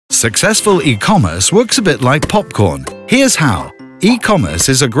Successful e-commerce works a bit like popcorn. Here's how. E-commerce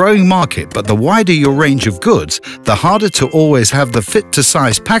is a growing market, but the wider your range of goods, the harder to always have the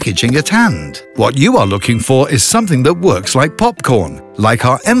fit-to-size packaging at hand. What you are looking for is something that works like popcorn, like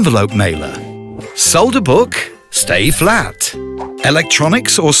our envelope mailer. Sold a book? Stay flat.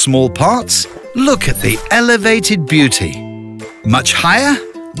 Electronics or small parts? Look at the elevated beauty. Much higher?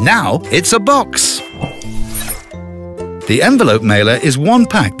 Now it's a box. The envelope mailer is one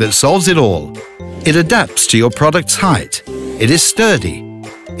pack that solves it all. It adapts to your product's height. It is sturdy.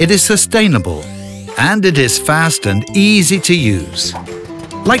 It is sustainable. And it is fast and easy to use.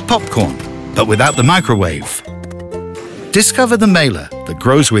 Like popcorn, but without the microwave. Discover the mailer that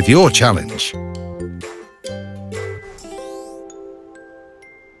grows with your challenge.